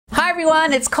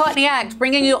everyone, it's Courtney Act,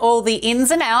 bringing you all the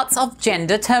ins and outs of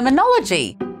gender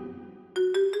terminology.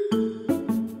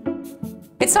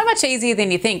 It's so much easier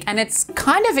than you think, and it's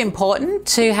kind of important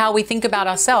to how we think about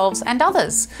ourselves and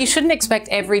others. You shouldn't expect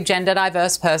every gender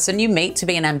diverse person you meet to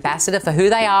be an ambassador for who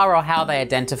they are or how they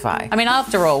identify. I mean,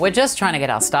 after all, we're just trying to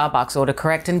get our Starbucks order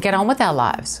correct and get on with our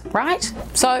lives, right?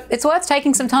 So it's worth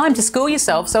taking some time to school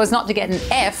yourself so as not to get an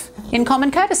F in common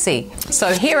courtesy.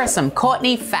 So here are some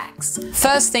Courtney facts.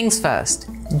 First things first,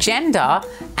 gender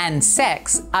and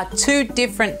sex are two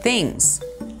different things.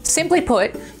 Simply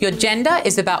put, your gender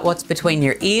is about what's between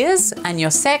your ears and your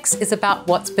sex is about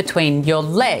what's between your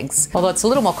legs, although it's a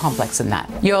little more complex than that.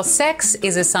 Your sex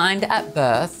is assigned at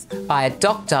birth by a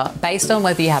doctor based on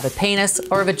whether you have a penis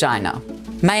or a vagina,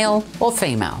 male or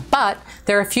female. But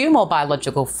there are a few more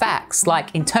biological facts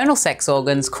like internal sex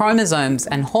organs, chromosomes,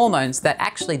 and hormones that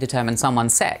actually determine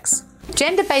someone's sex.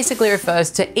 Gender basically refers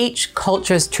to each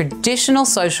culture's traditional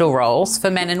social roles for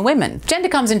men and women. Gender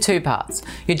comes in two parts.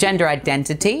 Your gender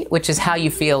identity, which is how you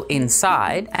feel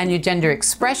inside, and your gender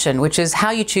expression, which is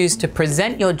how you choose to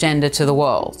present your gender to the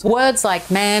world. Words like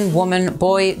man, woman,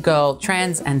 boy, girl,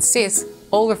 trans, and cis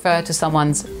all refer to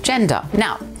someone's gender.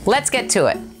 Now, let's get to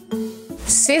it.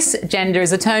 Cisgender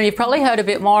is a term you've probably heard a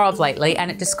bit more of lately, and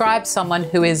it describes someone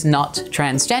who is not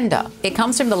transgender. It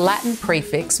comes from the Latin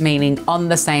prefix meaning on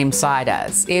the same side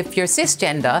as. If you're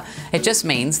cisgender, it just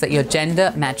means that your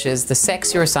gender matches the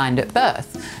sex you're assigned at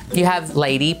birth. You have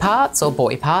lady parts or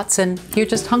boy parts, and you're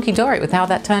just hunky-dory with how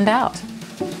that turned out.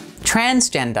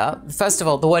 Transgender, first of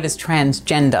all, the word is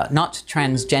transgender, not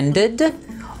transgendered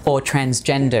or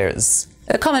transgenders.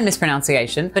 A common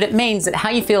mispronunciation, but it means that how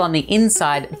you feel on the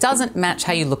inside doesn't match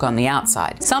how you look on the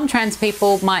outside. Some trans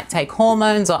people might take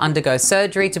hormones or undergo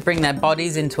surgery to bring their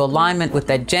bodies into alignment with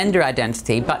their gender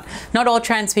identity, but not all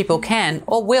trans people can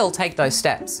or will take those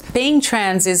steps. Being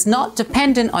trans is not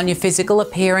dependent on your physical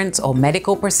appearance or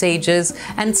medical procedures,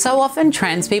 and so often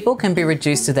trans people can be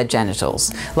reduced to their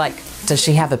genitals. Like, does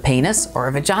she have a penis or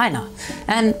a vagina?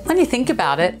 And when you think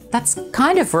about it, that's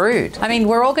kind of rude. I mean,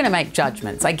 we're all gonna make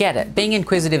judgments, I get it. Being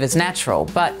inquisitive is natural,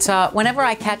 but whenever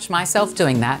I catch myself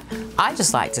doing that, I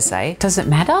just like to say, does it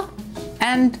matter?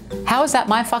 And how is that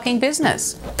my fucking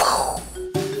business?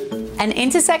 An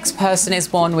intersex person is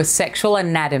born with sexual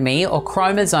anatomy or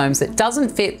chromosomes that doesn't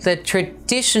fit the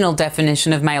traditional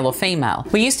definition of male or female.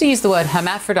 We used to use the word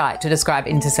hermaphrodite to describe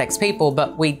intersex people,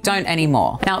 but we don't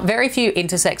anymore. Now, very few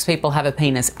intersex people have a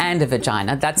penis and a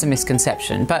vagina. That's a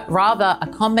misconception, but rather a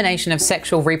combination of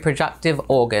sexual reproductive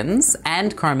organs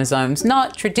and chromosomes,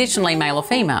 not traditionally male or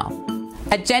female.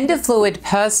 A gender fluid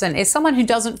person is someone who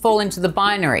doesn't fall into the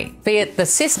binary, be it the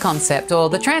cis concept or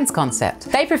the trans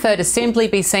concept. They prefer to simply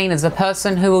be seen as a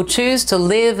person who will choose to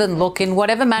live and look in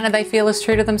whatever manner they feel is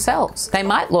true to themselves. They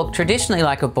might look traditionally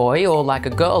like a boy or like a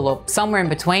girl or somewhere in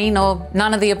between or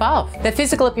none of the above. Their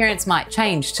physical appearance might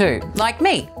change too. Like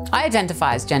me, I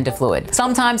identify as gender fluid.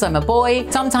 Sometimes I'm a boy,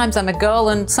 sometimes I'm a girl,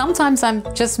 and sometimes I'm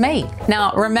just me.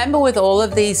 Now, remember with all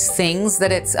of these things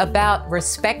that it's about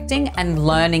respecting and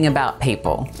learning about people.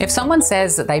 If someone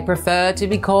says that they prefer to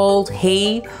be called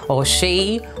he or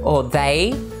she or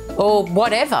they or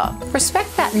whatever,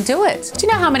 respect that and do it. Do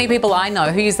you know how many people I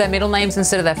know who use their middle names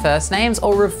instead of their first names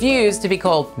or refuse to be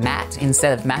called Matt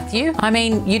instead of Matthew? I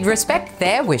mean, you'd respect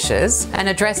their wishes and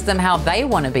address them how they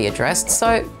want to be addressed,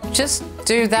 so just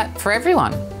do that for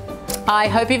everyone. I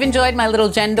hope you've enjoyed my little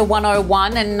Gender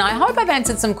 101, and I hope I've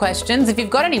answered some questions. If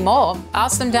you've got any more,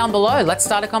 ask them down below. Let's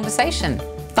start a conversation.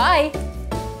 Bye.